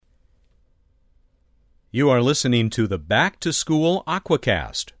You are listening to the Back to School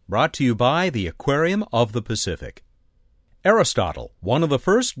Aquacast, brought to you by the Aquarium of the Pacific. Aristotle, one of the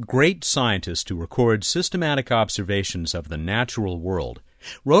first great scientists to record systematic observations of the natural world,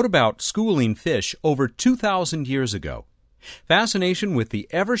 wrote about schooling fish over 2,000 years ago. Fascination with the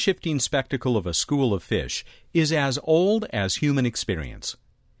ever-shifting spectacle of a school of fish is as old as human experience.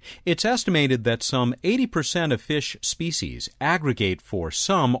 It's estimated that some 80% of fish species aggregate for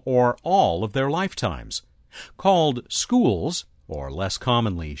some or all of their lifetimes. Called schools, or less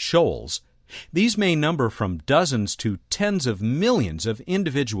commonly shoals, these may number from dozens to tens of millions of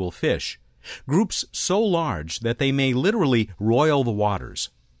individual fish, groups so large that they may literally roil the waters.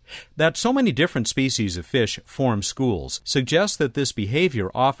 That so many different species of fish form schools suggests that this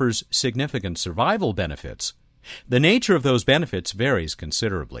behavior offers significant survival benefits. The nature of those benefits varies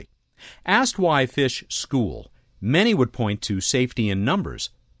considerably. Asked why fish school, many would point to safety in numbers.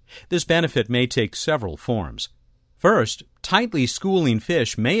 This benefit may take several forms. First, tightly schooling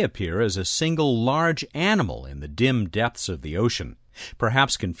fish may appear as a single large animal in the dim depths of the ocean,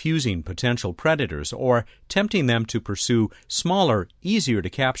 perhaps confusing potential predators or tempting them to pursue smaller,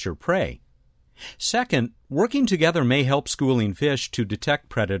 easier-to-capture prey. Second, working together may help schooling fish to detect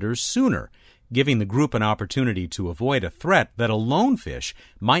predators sooner, giving the group an opportunity to avoid a threat that a lone fish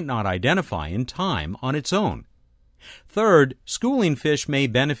might not identify in time on its own. Third, schooling fish may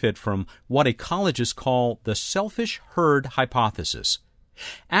benefit from what ecologists call the selfish herd hypothesis.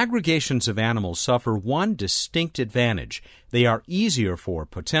 Aggregations of animals suffer one distinct advantage: they are easier for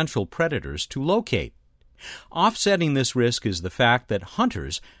potential predators to locate. Offsetting this risk is the fact that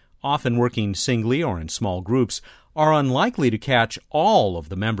hunters, often working singly or in small groups, are unlikely to catch all of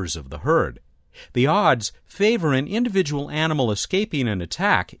the members of the herd. The odds favor an individual animal escaping an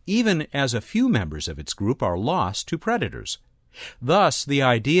attack even as a few members of its group are lost to predators. Thus, the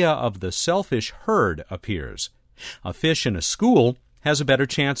idea of the selfish herd appears. A fish in a school has a better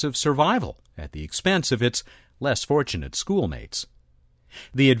chance of survival at the expense of its less fortunate schoolmates.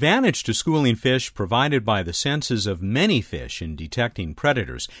 The advantage to schooling fish provided by the senses of many fish in detecting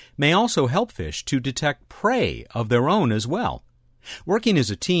predators may also help fish to detect prey of their own as well. Working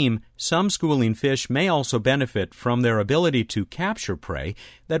as a team, some schooling fish may also benefit from their ability to capture prey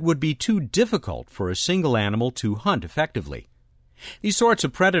that would be too difficult for a single animal to hunt effectively. These sorts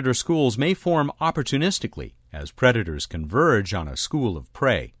of predator schools may form opportunistically as predators converge on a school of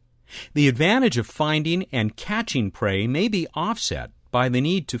prey. The advantage of finding and catching prey may be offset by the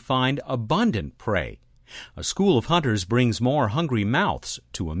need to find abundant prey. A school of hunters brings more hungry mouths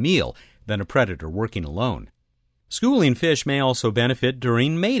to a meal than a predator working alone. Schooling fish may also benefit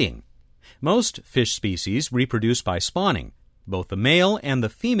during mating. Most fish species reproduce by spawning. Both the male and the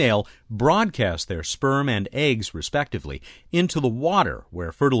female broadcast their sperm and eggs, respectively, into the water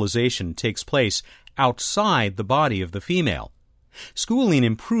where fertilization takes place outside the body of the female. Schooling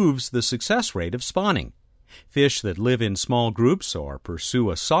improves the success rate of spawning. Fish that live in small groups or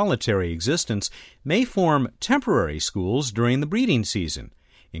pursue a solitary existence may form temporary schools during the breeding season,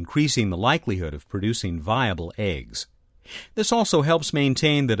 increasing the likelihood of producing viable eggs. This also helps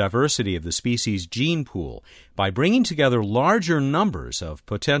maintain the diversity of the species gene pool by bringing together larger numbers of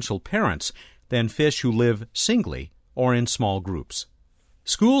potential parents than fish who live singly or in small groups.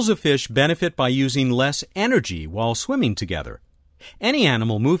 Schools of fish benefit by using less energy while swimming together. Any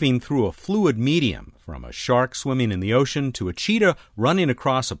animal moving through a fluid medium, from a shark swimming in the ocean to a cheetah running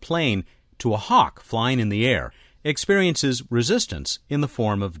across a plain to a hawk flying in the air, experiences resistance in the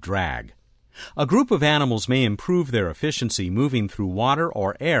form of drag. A group of animals may improve their efficiency moving through water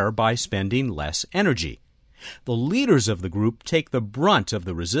or air by spending less energy. The leaders of the group take the brunt of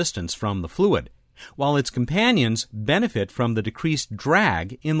the resistance from the fluid, while its companions benefit from the decreased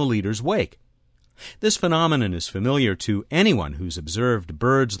drag in the leader's wake. This phenomenon is familiar to anyone who's observed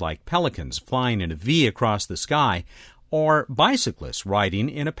birds like pelicans flying in a V across the sky or bicyclists riding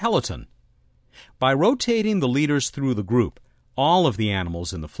in a peloton. By rotating the leaders through the group, all of the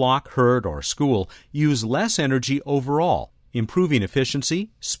animals in the flock, herd, or school use less energy overall, improving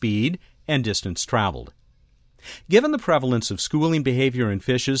efficiency, speed, and distance traveled. Given the prevalence of schooling behavior in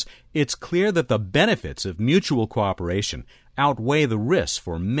fishes, it's clear that the benefits of mutual cooperation outweigh the risks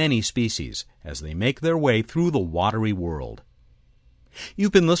for many species as they make their way through the watery world.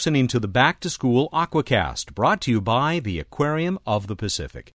 You've been listening to the Back to School Aquacast, brought to you by the Aquarium of the Pacific.